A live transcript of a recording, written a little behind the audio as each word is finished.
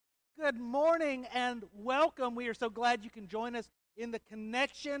Good morning and welcome. We are so glad you can join us in the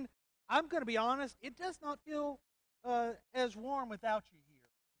connection. I'm going to be honest, it does not feel as warm without you here.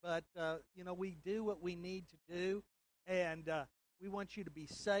 But, we do what we need to do, and we want you to be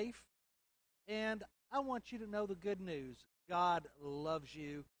safe. And I want you to know the good news. God loves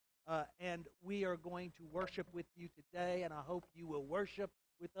you, and we are going to worship with you today, and I hope you will worship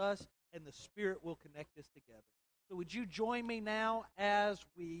with us, and the Spirit will connect us together. So would you join me now as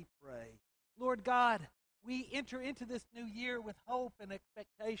we pray? Lord God, we enter into this new year with hope and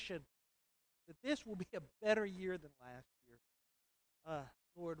expectation that this will be a better year than last year.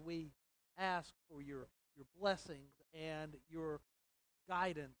 Lord, we ask for your blessings and your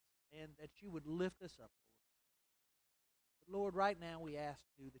guidance and that you would lift us up, Lord. But Lord, right now we ask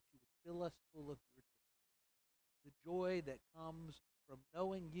you that you would fill us full of your joy. The joy that comes from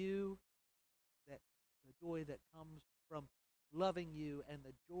knowing you, the joy that comes from loving you, and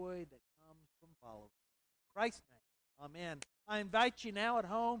the joy that comes from following you. In Christ's name, amen. I invite you now at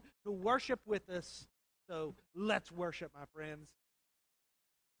home to worship with us. So let's worship, my friends.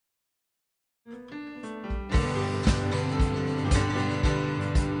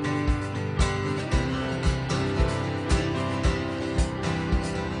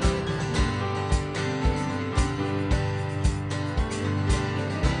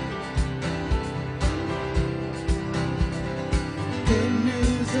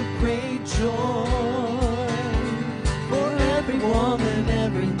 Great joy for every woman,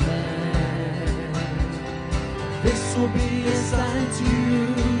 every man. This will be a sign to you,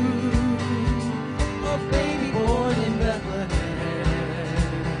 a baby born in Bethlehem.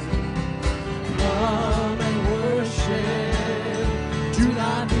 Come and worship, do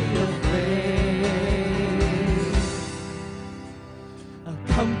not be afraid. A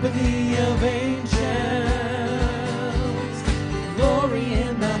company of angels, glory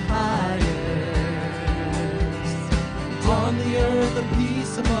in the highest, on the earth a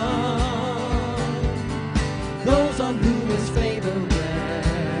peace among those on whom his favor rests.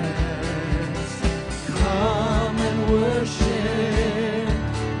 Come and worship,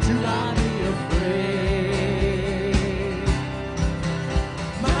 do not be afraid.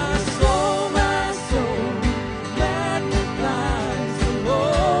 My soul magnifies the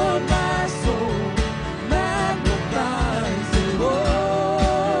Lord. My soul magnifies the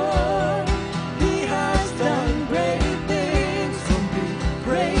Lord. He has done great things for me,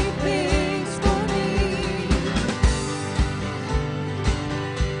 great things for me.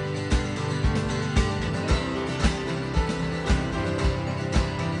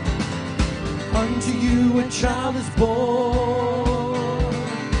 Unto you a child is born,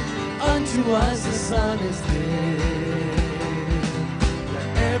 unto us a son is given.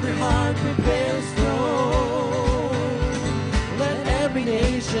 Let every heart prepare his throne, let every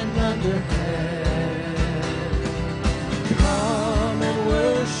nation under heaven come and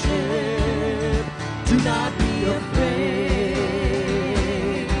worship, do not be afraid.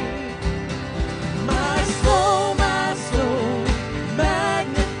 My soul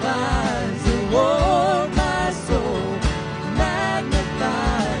magnifies the Lord. My soul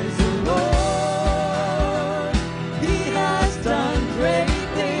magnifies the Lord. He has done great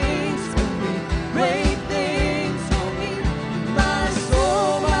things for me, great things for me. My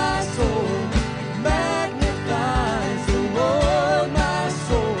soul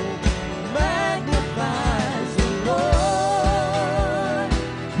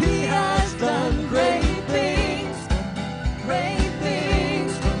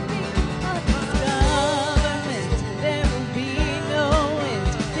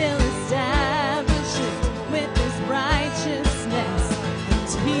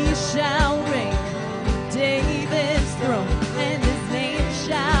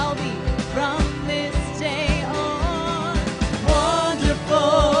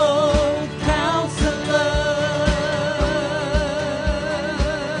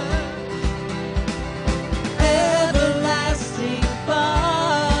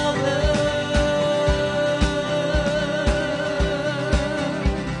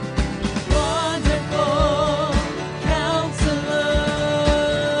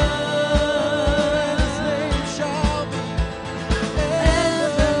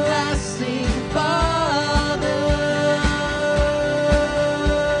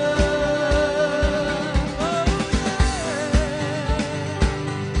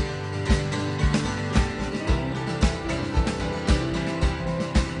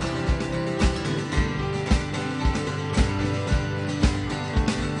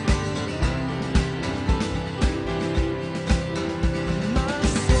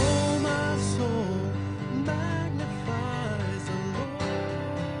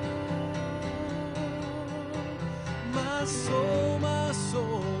my soul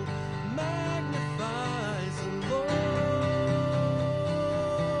magnifies the Lord.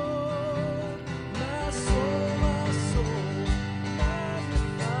 My soul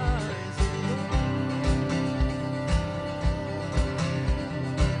magnifies the Lord.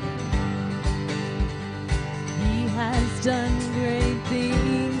 He has done great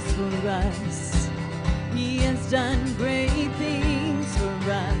things for us. He has done great things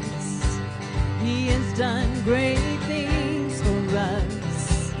for us. He has done great things for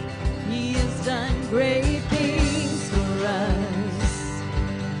us. He has done great things for us.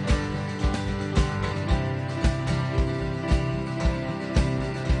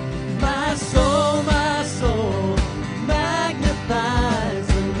 My soul magnifies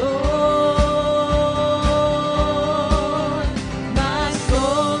the Lord. My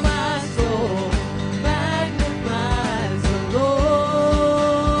soul magnifies the Lord.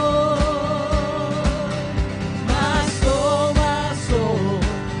 My soul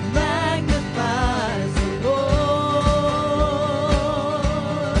magnifies the Lord.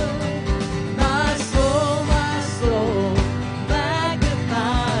 My soul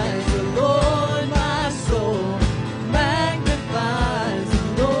magnifies the Lord. My soul magnifies the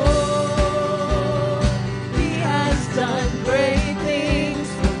Lord. He has done great things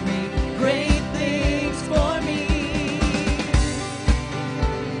for me, great things for me.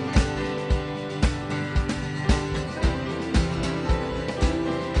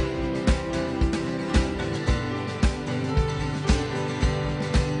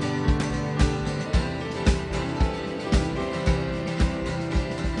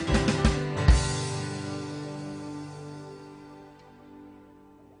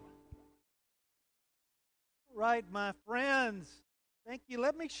 Right, my friends. Thank you.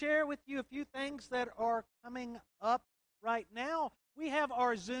 Let me share with you a few things that are coming up right now. We have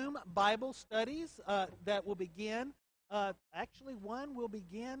our Zoom Bible studies that will begin. Actually, one will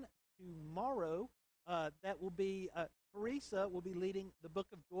begin tomorrow. That will be Teresa will be leading the Book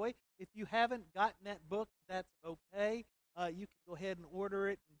of Joy. If you haven't gotten that book, that's okay. You can go ahead and order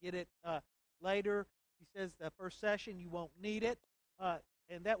it and get it later. He says the first session you won't need it.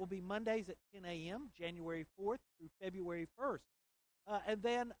 And that will be Mondays at 10 a.m., January 4th through February 1st. And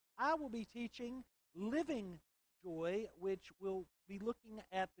then I will be teaching Living Joy, which will be looking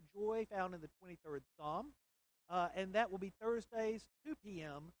at the joy found in the 23rd Psalm. And that will be Thursdays, 2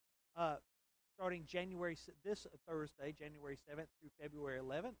 p.m., starting this Thursday, January 7th through February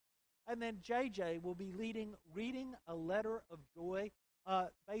 11th. And then JJ will be reading a letter of joy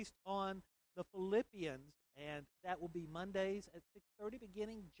based on the Philippians, and that will be Mondays at 6:30,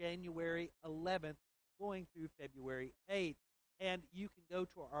 beginning January 11th, going through February 8th. And you can go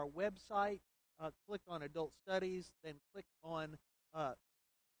to our website, click on Adult Studies, then click on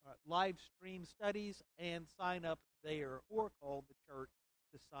Live Stream Studies, and sign up there, or call the church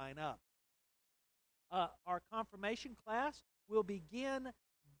to sign up. Our confirmation class will begin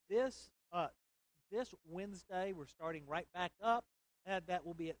this Wednesday. We're starting right back up. That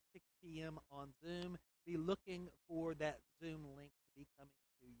will be at 6 p.m. on Zoom. Be looking for that Zoom link to be coming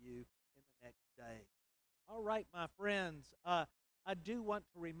to you in the next day. All right, my friends. I do want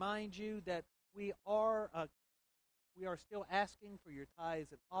to remind you that we are still asking for your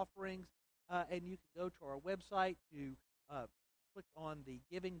tithes and offerings, and you can go to our website to click on the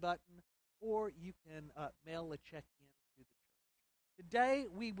giving button, or you can mail a check in to the church. Today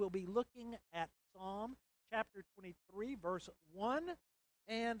we will be looking at Psalm chapter 23, verse 1,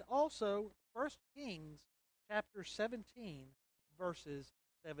 and also 1 Kings chapter 17, verses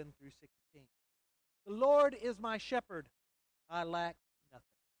 7 through 16. The Lord is my shepherd, I lack nothing.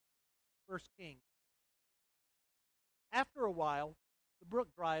 1 Kings. After a while, the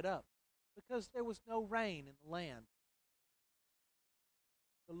brook dried up, because there was no rain in the land.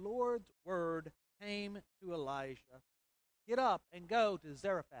 The Lord's word came to Elijah. Get up and go to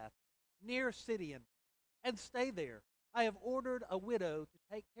Zarephath, near Sidon, and stay there. I have ordered a widow to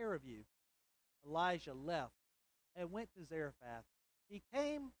take care of you. Elijah left and went to Zarephath. He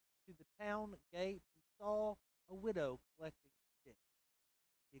came to the town gate. He saw a widow collecting sticks.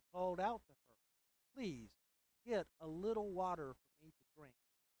 He called out to her, "Please get a little water for me to drink.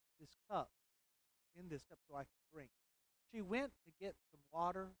 In this cup so I can drink." She went to get some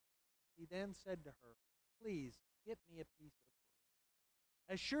water. He then said to her, "Please get me a piece of bread."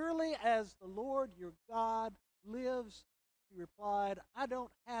 "As surely as the Lord your God lives," she replied, "I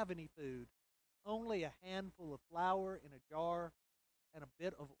don't have any food, only a handful of flour in a jar and a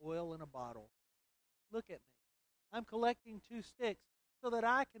bit of oil in a bottle. Look at me. I'm collecting 2 sticks so that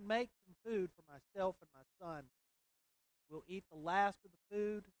I can make some food for myself and my son. We'll eat the last of the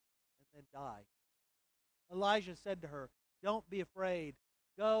food and then die." Elijah said to her, "Don't be afraid.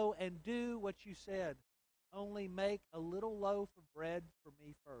 Go and do what you said. Only make a little loaf of bread for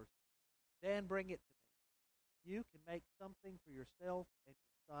me first. Then bring it to me. You can make something for yourself and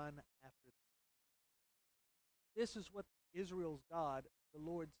your son after that." This is what Israel's God, the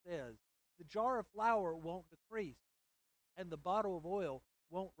Lord, says. The jar of flour won't decrease, and the bottle of oil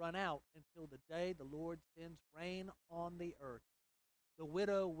won't run out until the day the Lord sends rain on the earth. The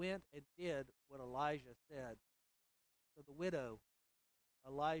widow went and did what Elijah said. So the widow,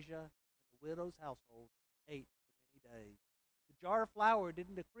 Elijah, and the widow's household ate for many days. The jar of flour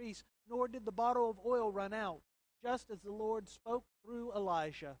didn't decrease, nor did the bottle of oil run out, just as the Lord spoke through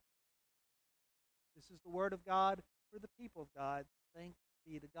Elijah. This is the word of God for the people of God. Thanks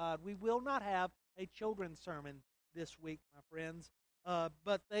be to God. We will not have a children's sermon this week, my friends,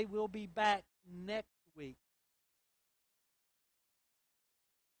 but they will be back next week.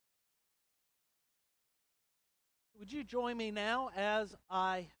 Would you join me now as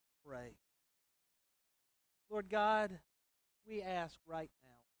I pray? Lord God, we ask right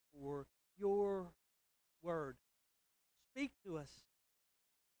now for your word. Speak to us.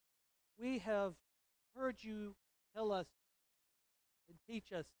 We have heard you tell us and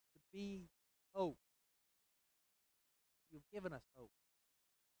teach us to be hope. You've given us hope.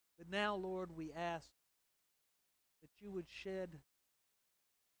 But now, Lord, we ask that you would shed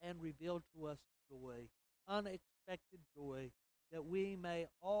and reveal to us joy, unexpected joy, that we may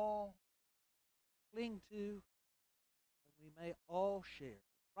all cling to and we may all share.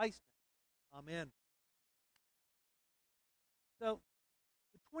 In Christ's name, amen. So,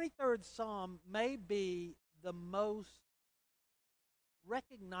 the 23rd Psalm may be the most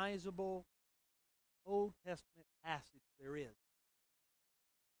recognizable Old Testament passage there is.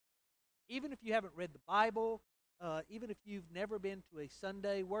 Even if you haven't read the Bible, even if you've never been to a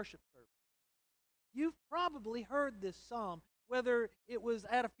Sunday worship service, you've probably heard this psalm, whether it was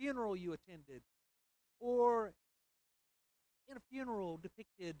at a funeral you attended or in a funeral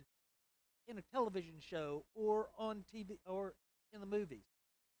depicted in a television show or on TV or in the movies.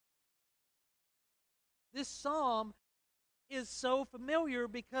 This psalm is so familiar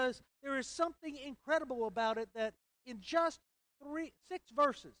because there is something incredible about it that in just 6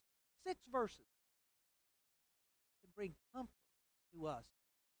 verses, can bring comfort to us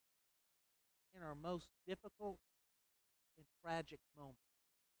in our most difficult and tragic moments.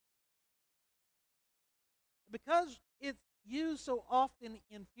 Because it's used so often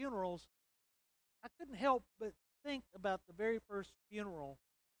in funerals, I couldn't help but think about the very first funeral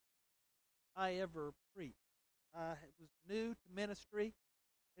I ever preached. I was new to ministry.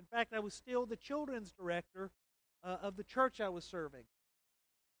 In fact, I was still the children's director of the church I was serving.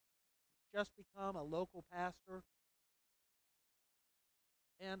 Just become a local pastor.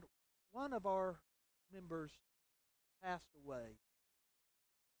 And one of our members passed away.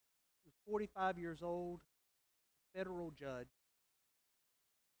 He was 45 years old, a federal judge.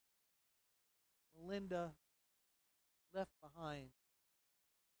 Melinda left behind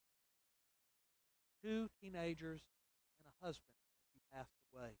 2 teenagers and a husband when he passed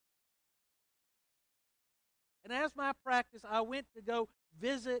away. And as my practice, I went to go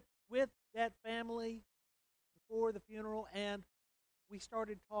visit with that family before the funeral, and we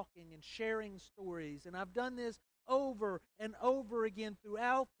started talking and sharing stories. And I've done this over and over again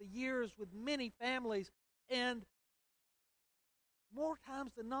throughout the years with many families, and more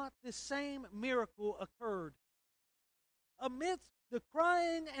times than not, this same miracle occurred. Amidst the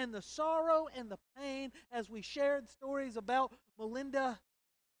crying and the sorrow and the pain as we shared stories about Melinda,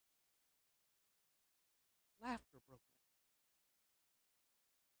 laughter broke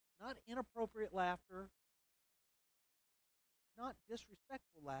out. Not inappropriate laughter, not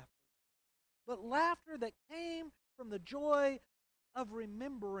disrespectful laughter, but laughter that came from the joy of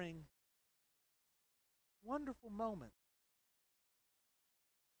remembering wonderful moments,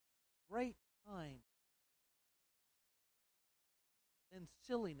 great time, and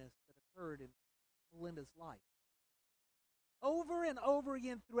silliness that occurred in Melinda's life. Over and over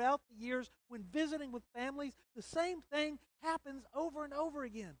again throughout the years, when visiting with families, the same thing happens over and over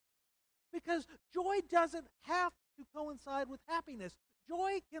again. Because joy doesn't have to coincide with happiness.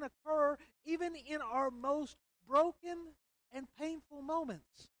 Joy can occur even in our most broken and painful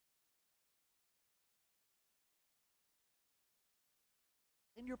moments.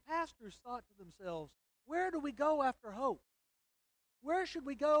 And your pastors thought to themselves, where do we go after hope? Where should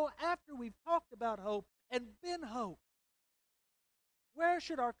we go after we've talked about hope and been hope? Where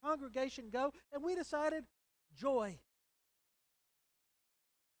should our congregation go? And we decided, joy.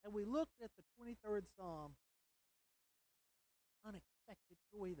 And we looked at the 23rd Psalm. Unexpected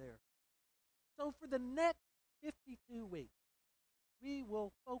joy there. So for the next 52 weeks, we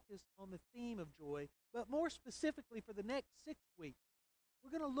will focus on the theme of joy, but more specifically for the next 6 weeks, we're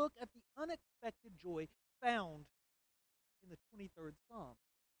going to look at the unexpected joy found in the 23rd Psalm.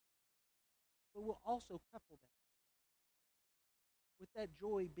 But we'll also couple that with that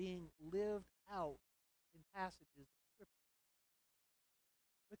joy being lived out in passages of Scripture.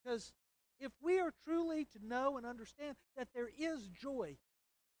 Because if we are truly to know and understand that there is joy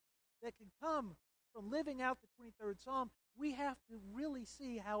that can come from living out the 23rd Psalm, we have to really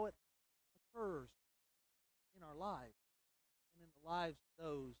see how it occurs in our lives and in the lives of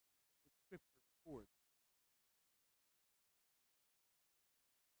those that Scripture records.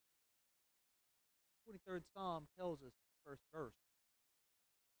 The 23rd Psalm tells us in the first verse,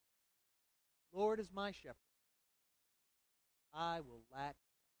 "Lord is my shepherd, I will lack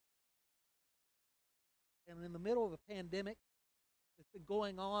nothing." And in the middle of a pandemic that's been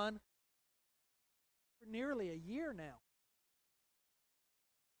going on for nearly a year now,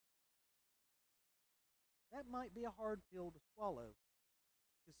 that might be a hard pill to swallow.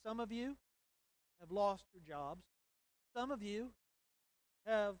 Because some of you have lost your jobs. Some of you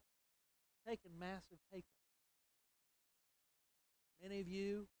have taken massive pay cuts. Many of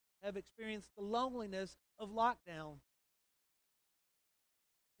you have experienced the loneliness of lockdown.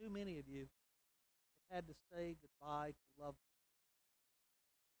 Too many of you have had to say goodbye to loved ones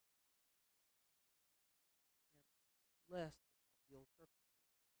in less than ideal circumstances.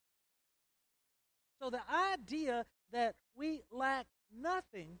 So the idea that we lack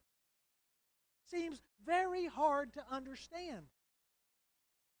nothing seems very hard to understand.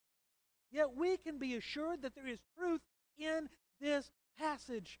 Yet we can be assured that there is truth in this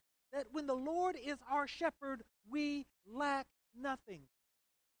passage, that when the Lord is our shepherd, we lack nothing.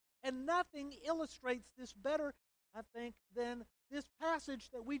 And nothing illustrates this better, I think, than this passage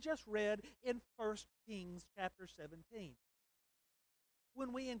that we just read in 1 Kings chapter 17.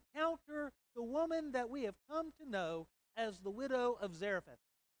 When we encounter the woman that we have come to know as the widow of Zarephath.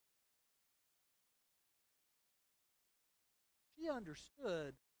 She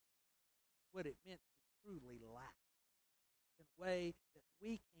understood what it meant to truly lack in a way that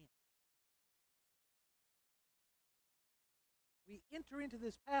we can't. We enter into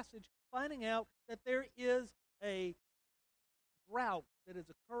this passage finding out that there is a drought that is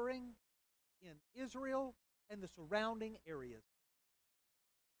occurring in Israel and the surrounding areas.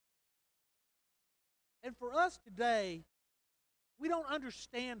 And for us today, we don't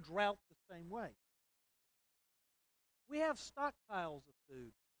understand drought the same way. We have stockpiles of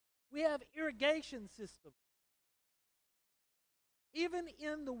food. We have irrigation systems. Even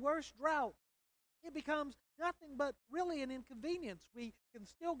in the worst drought, it becomes nothing but really an inconvenience. We can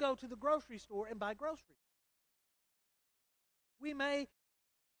still go to the grocery store and buy groceries. We may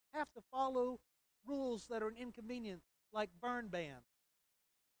have to follow rules that are an inconvenience, like burn ban,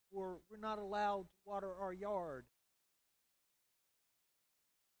 or we're not allowed to water our yard.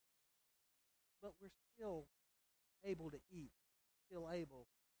 But we're still able to eat, still able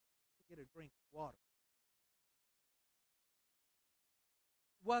to get a drink of water.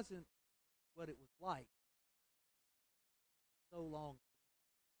 It wasn't what it was like so long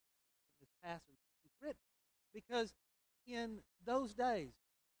when this passage was written. Because in those days,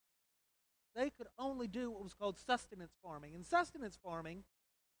 they could only do what was called sustenance farming. And sustenance farming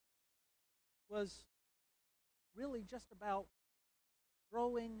was really just about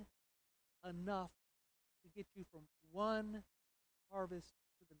growing enough to get you from one harvest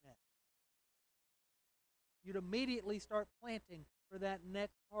to the next. You'd immediately start planting for that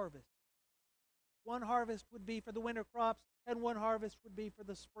next harvest. One harvest would be for the winter crops, and one harvest would be for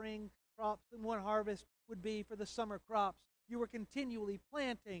the spring crops, and one harvest would be for the summer crops. You were continually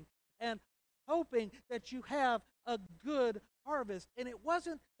planting and hoping that you have a good harvest. And it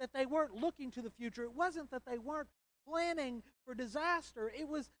wasn't that they weren't looking to the future. It wasn't that they weren't planning for disaster. It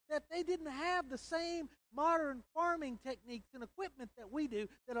was that they didn't have the same modern farming techniques and equipment that we do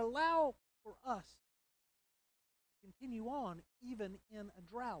that allow for us to continue on even in a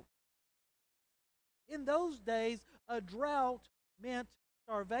drought. In those days, a drought meant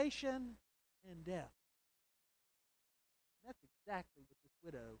starvation and death. And that's exactly what this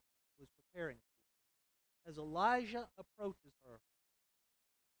widow was preparing for. As Elijah approaches her,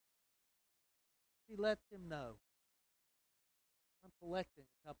 she lets him know, I'm collecting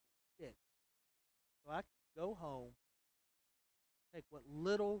a couple of sticks so I can go home, take what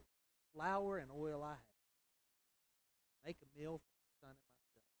little flour and oil I have, make a meal for my son and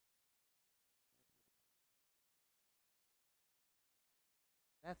myself.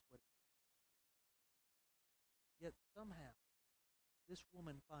 That's what it is. Yet somehow, this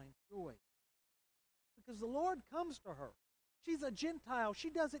woman finds joy because the Lord comes to her. She's a Gentile. She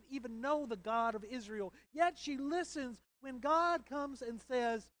doesn't even know the God of Israel. Yet she listens when God comes and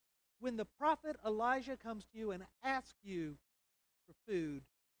says, when the prophet Elijah comes to you and asks you for food,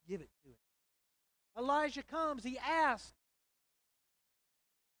 give it to him. Elijah comes, he asks.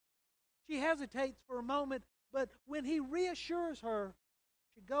 She hesitates for a moment, but when he reassures her,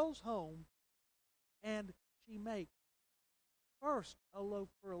 she goes home and she makes first a loaf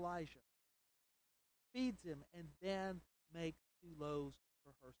for Elijah, feeds him, and then makes 2 loaves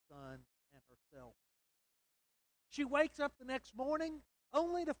for her son and herself. She wakes up the next morning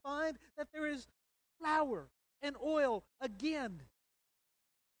only to find that there is flour and oil again.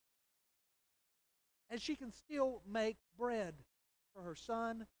 And she can still make bread for her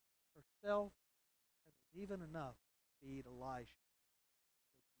son, herself, and there's even enough to feed Elijah.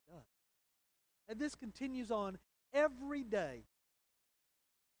 So she does. And this continues on every day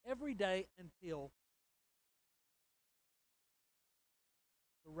until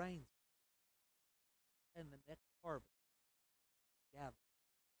the rains and the next harvest gather.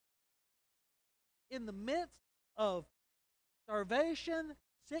 In the midst of starvation,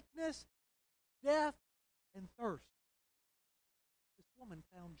 sickness, death, and thirst, this woman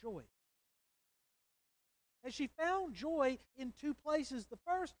found joy. And she found joy in 2 places. The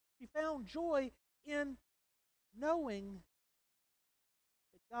first, she found joy in knowing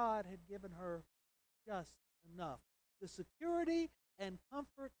that God had given her just enough. The security and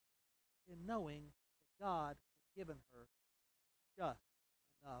comfort in knowing that God had given her just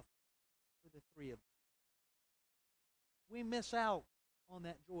enough for the 3 of them. We miss out on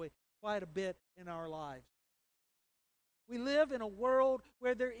that joy quite a bit in our lives. We live in a world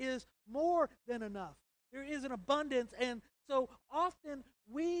where there is more than enough. There is an abundance, and so often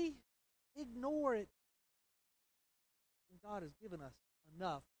we ignore it when God has given us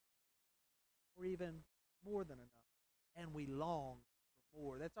enough, or even more than enough, and we long for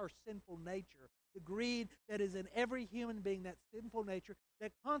more. That's our sinful nature, the greed that is in every human being, that sinful nature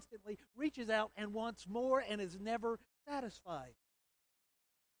that constantly reaches out and wants more and is never satisfied.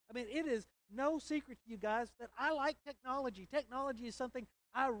 I mean, it is no secret to you guys that I like technology. Technology is something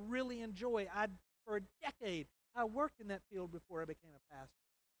I really enjoy. For a decade, I worked in that field before I became a pastor.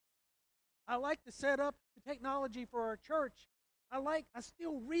 I like to set up the technology for our church. I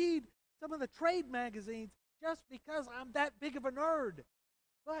still read some of the trade magazines just because I'm that big of a nerd.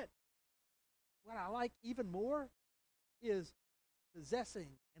 But what I like even more is possessing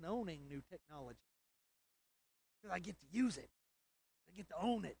and owning new technology. Because I get to use it. I get to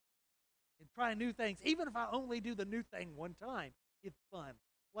own it and try new things. Even if I only do the new thing one time, it's fun.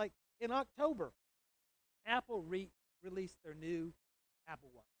 Like in October, Apple released their new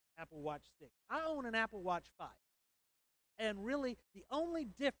Apple Watch 6. I own an Apple Watch 5. And really, the only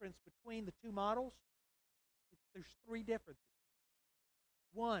difference between the 2 models, there's 3 differences.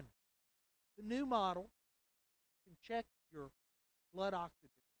 1, the new model can check your blood oxygen.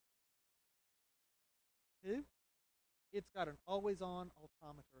 2, it's got an always-on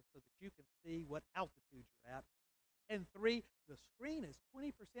altimeter so that you can see what altitude you're at. And 3, the screen is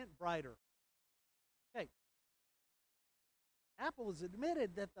 20% brighter. Okay. Apple has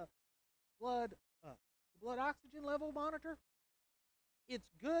admitted that the blood oxygen level monitor, it's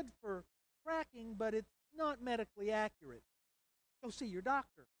good for tracking, but it's not medically accurate. Go see your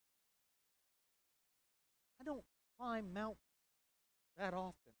doctor. I don't climb mountains that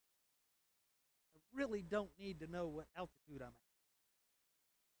often. I really don't need to know what altitude I'm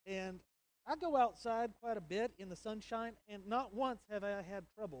at. And I go outside quite a bit in the sunshine, and not once have I had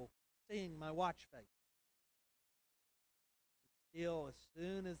trouble seeing my watch face. Still, as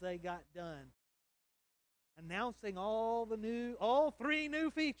soon as they got done announcing all 3 new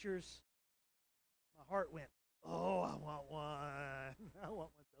features, my heart went, oh, I want one. I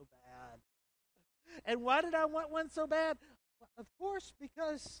want one so bad. And why did I want one so bad? Of course,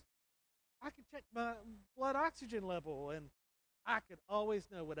 because I could check my blood oxygen level, and I could always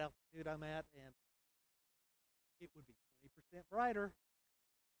know what altitude I'm at, and it would be 20% brighter.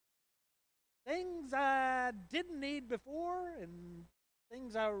 Things I didn't need before, and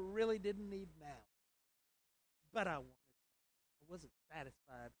things I really didn't need now. But I wanted one. I wasn't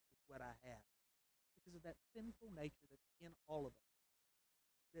satisfied with what I had because of that sinful nature that's in all of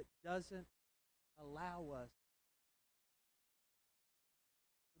us that doesn't allow us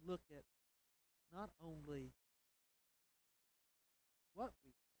to look at not only what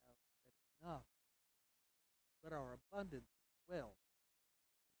we have that's enough, but our abundance as well,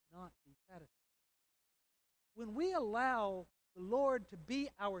 and not be satisfied. When we allow the Lord to be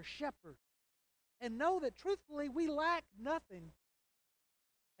our shepherd and know that truthfully we lack nothing,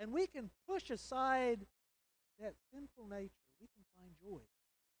 and we can push aside that sinful nature, we can find joy.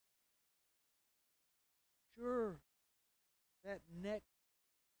 Sure, that next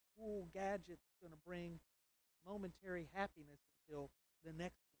cool gadget's going to bring momentary happiness until the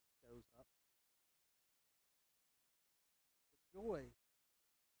next one shows up. But joy,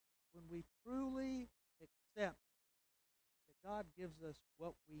 when we truly accept that God gives us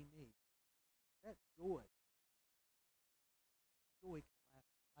what we need, that joy can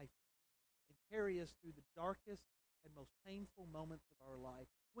last a life and carry us through the darkest and most painful moments of our life.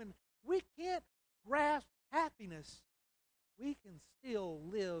 When we can't grasp happiness, we can still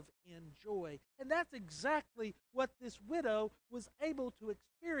live in joy. And that's exactly what this widow was able to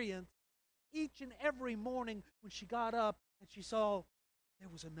experience each and every morning when she got up and she saw there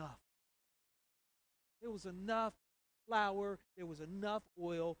was enough. There was enough flour, there was enough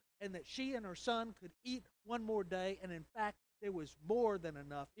oil, and that she and her son could eat one more day. And in fact, there was more than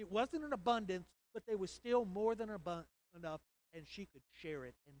enough. It wasn't an abundance, but there was still more than enough, and she could share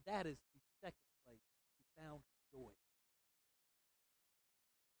it. And that is the second place she found her joy.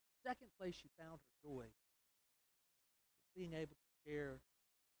 The second place she found her joy was being able to share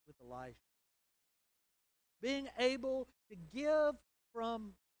with Elisha. Being able to give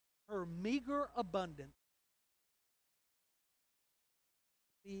from her meager abundance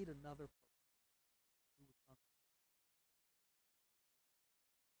to feed another person who was hungry.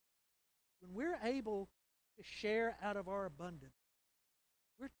 When we're able to share out of our abundance,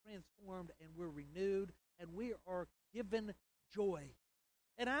 we're transformed and we're renewed and we are given joy.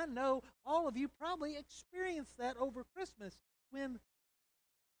 And I know all of you probably experienced that over Christmas when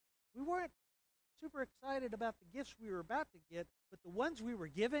we weren't super excited about the gifts we were about to get, but the ones we were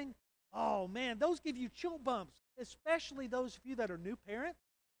giving, oh man, those give you chill bumps, especially those of you that are new parents.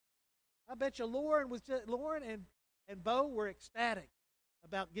 I bet you Lauren and Bo were ecstatic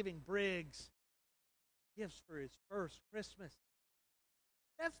about giving Briggs gifts for his first Christmas.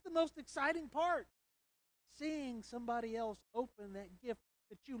 That's the most exciting part, seeing somebody else open that gift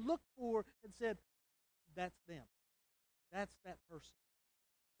that you looked for and said, that's them. That's that person.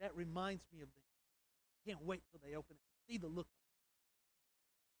 That reminds me of them. Can't wait till they open it. See the look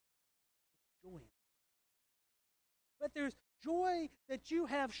on it. Joy in it. But there's joy that you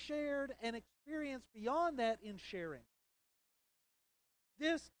have shared and experienced beyond that in sharing.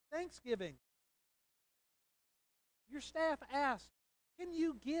 This Thanksgiving, your staff asked, can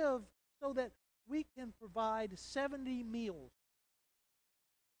you give so that we can provide 70 meals?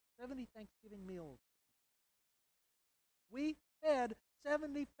 70 Thanksgiving meals. We fed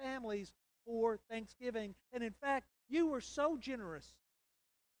 70 families for Thanksgiving. And in fact, you were so generous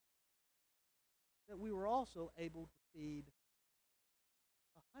that we were also able to feed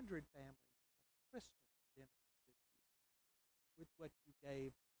 100 families a Christmas dinner this year with what you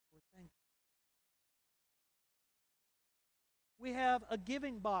gave for Thanksgiving. We have a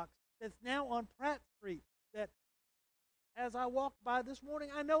giving box that's now on Pratt Street that as I walked by this morning,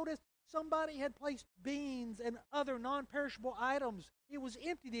 I noticed somebody had placed beans and other non-perishable items. It was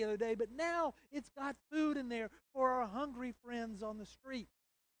empty the other day, but now it's got food in there for our hungry friends on the street.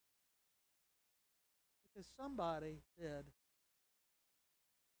 Because somebody said,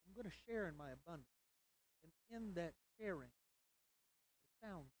 I'm going to share in my abundance. And in that sharing, they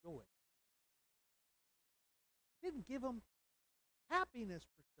found joy. It didn't give them happiness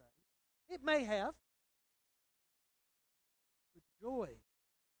per se. It may have. But joy is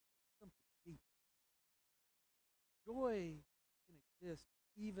something deep. Joy can exist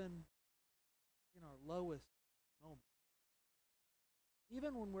even in our lowest moments.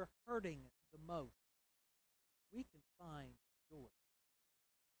 Even when we're hurting the most, we can find joy.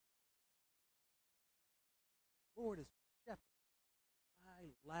 The Lord is my shepherd. I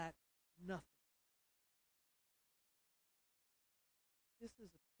lack nothing. This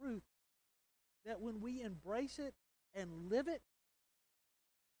is a truth that when we embrace it and live it,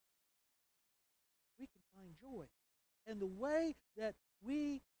 we can find joy. And the way that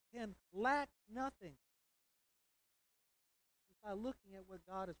we can lack nothing is by looking at what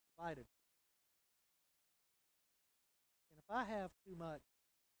God has provided for us. And if I have too much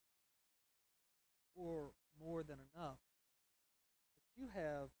or more than enough, but you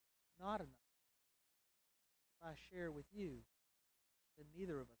have not enough, if I share with you, then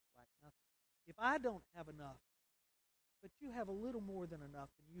neither of us lack nothing. If I don't have enough, but you have a little more than enough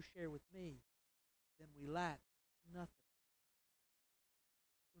and you share with me, then we lack nothing.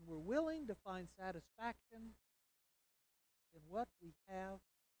 When we're willing to find satisfaction in what we have,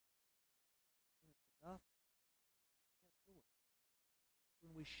 when it's enough, we have joy.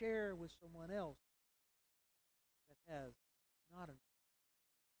 When we share with someone else that has not enough,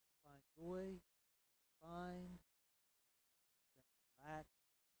 we find joy, we find that we lack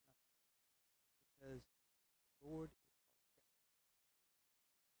nothing because the Lord is our shepherd.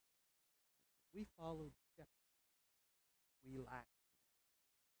 If we follow the shepherd, we lack nothing.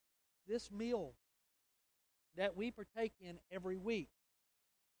 This meal that we partake in every week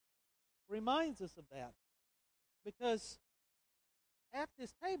reminds us of that, because at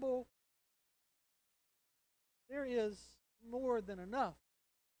this table there is more than enough.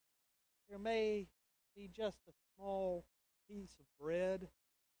 There may be just a small piece of bread,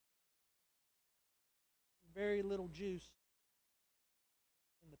 very little juice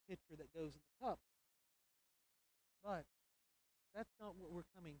in the pitcher that goes in the cup. But that's not what we're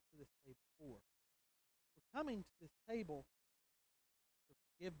coming to this table for. We're coming to this table for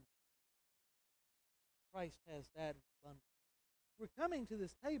forgiveness. Christ has that in abundance. We're coming to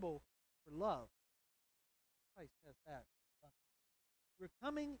this table for love. Christ has that in abundance. We're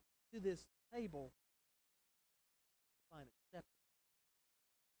coming to this table to find acceptance.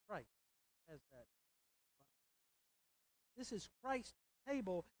 Christ has that in abundance. This is Christ's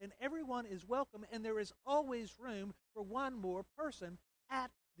table, and everyone is welcome, and there is always room for one more person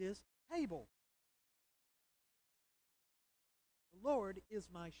at this table. The Lord is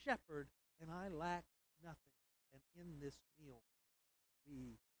my shepherd, and I lack nothing. And in this meal,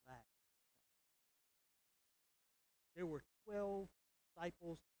 we lack nothing. There were 12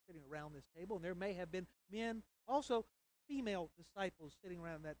 disciples sitting around this table, and there may have been men, also female disciples sitting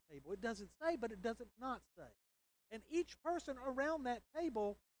around that table. It doesn't say, but it doesn't not say. And each person around that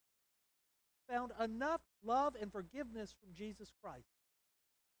table found enough love and forgiveness from Jesus Christ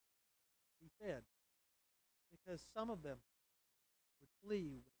to be fed, because some of them would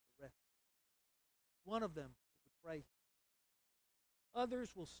flee when he's arrested. One of them would betray him.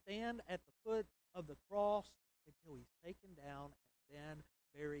 Others will stand at the foot of the cross until he's taken down and then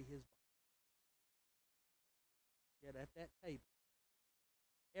bury his body. Yet at that table,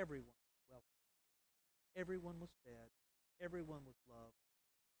 everyone was welcome. Everyone was fed. Everyone was loved.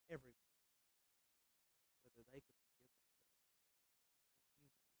 Everyone was free, whether they could forgive themselves and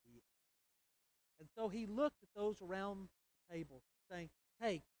you may be. And so he looked at those around the table, saying,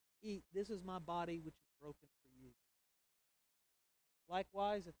 "Take, eat, this is my body which is broken for you."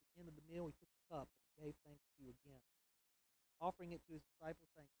 Likewise, at the end of the meal, he took the cup and gave thanks to you again, offering it to his disciples,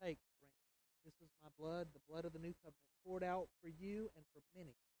 saying, "Take, drink. This is my blood, the blood of the new covenant, poured out for you and for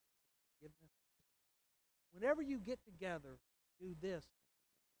many for forgiveness. Whenever you get together, do this.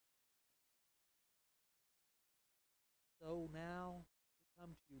 So now we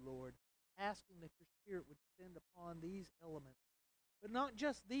come to you, Lord, asking that your Spirit would descend upon these elements, but not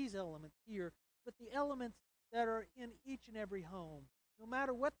just these elements here, but the elements that are in each and every home. No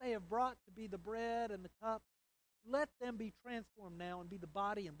matter what they have brought to be the bread and the cup, let them be transformed now and be the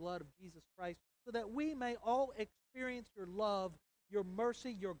body and blood of Jesus Christ, so that we may all experience your love, your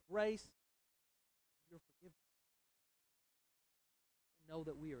mercy, your grace, your forgiveness. And know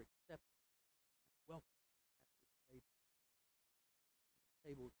that we are accepted and welcome at this table. This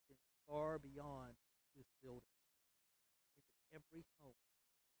table extends far beyond this building. It's in every home.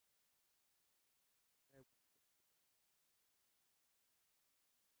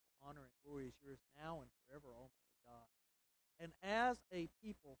 Honor and glory is yours now and forever, Almighty God. And as a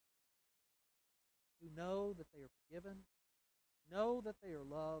people who know that they are forgiven, know that they are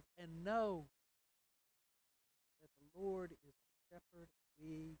loved, and know that the Lord is our shepherd,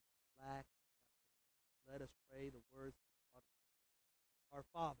 we lack nothing, let us pray the words of God. Our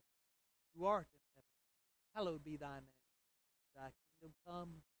Father, who art in heaven, hallowed be thy name. Thy kingdom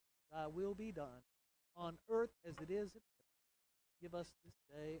come, thy will be done, on earth as it is in heaven. Give us this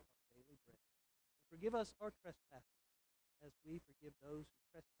day our daily bread. And forgive us our trespasses, as we forgive those who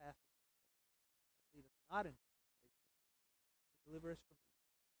trespass against us. And lead us not into temptation, but deliver us from evil.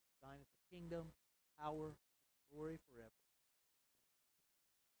 For thine is the kingdom, power, and glory forever.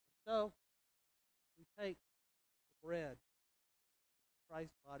 And so, we take the bread,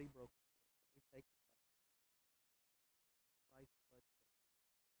 Christ's body broken for us, and we take the cup, Christ's blood shed.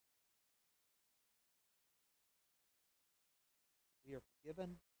 We are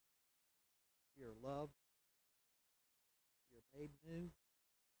forgiven. We are loved. We are made new.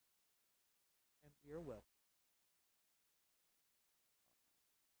 And we are welcome.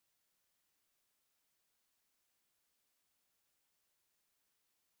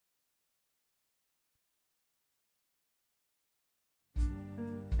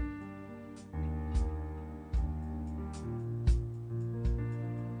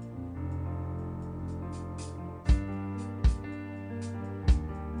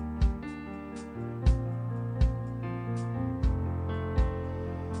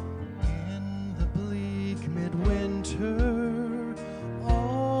 In the bleak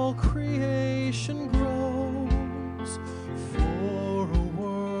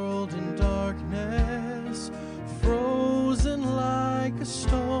like a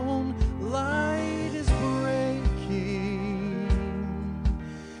stone, light is breaking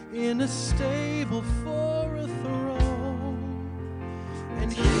in a stable for a throne,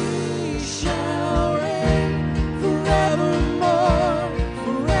 and he shall reign forevermore,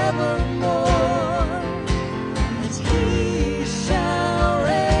 forevermore, and he shall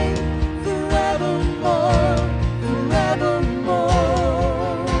reign forevermore, forevermore.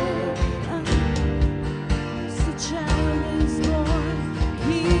 As the child is born,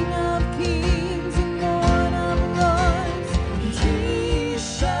 King of kings and Lord of lords, And he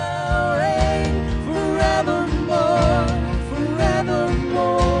shall reign forevermore,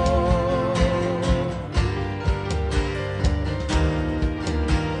 forevermore.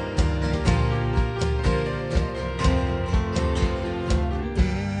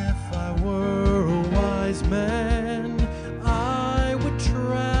 If I were a wise man, I would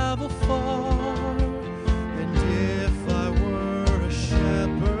travel far. And if I were a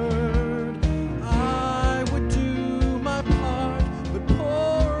shepherd, I would do my part. But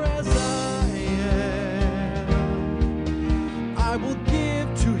poor as I am, I will give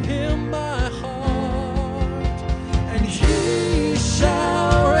to him my heart, and he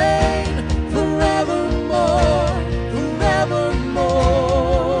shall reign forevermore,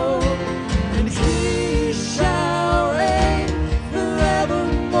 forevermore, and he shall reign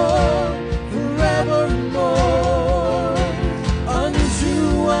forevermore, forevermore.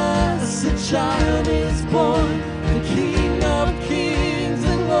 Unto us a child is born, the King of kings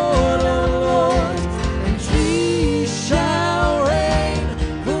and Lord of lords, and he shall reign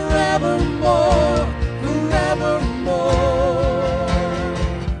forevermore, forevermore.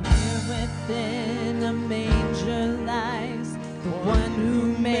 here within a manger lies the one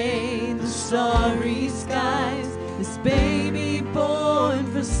who made the starry skies, this baby born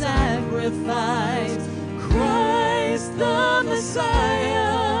for sacrifice, Christ the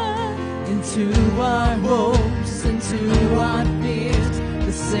Messiah. Into our hopes, into our fears,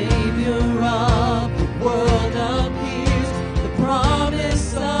 the Savior of the world appears, the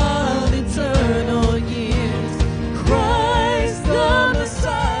promise of eternal years, Christ the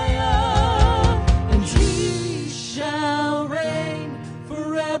Messiah, and he shall reign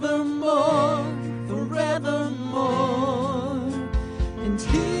forevermore, forevermore, and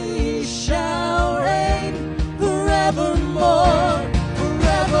he shall reign forevermore,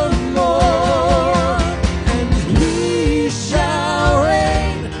 forevermore, and he shall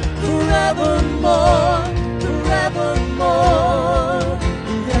reign forevermore, forevermore.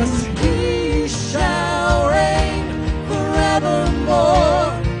 Yes, he shall reign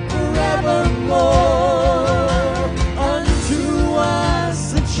forevermore, forevermore. Unto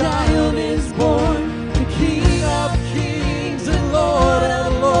us a child is born, the King of kings and Lord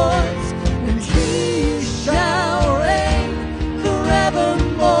of lords, and he shall reign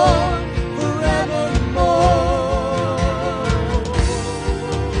forevermore, forevermore.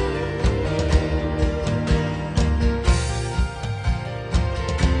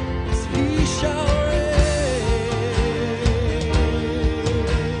 Yes, he shall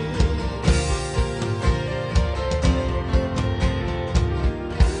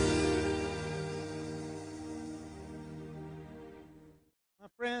My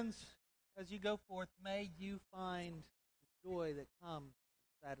friends, as you go forth, may you find the joy that comes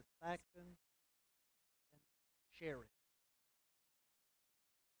from satisfaction and sharing.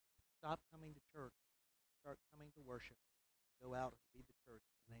 Stop coming to church. Start coming to worship. Go out and be the church.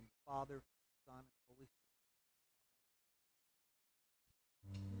 In the name of the Father, Son, and Holy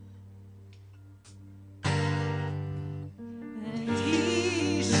Spirit.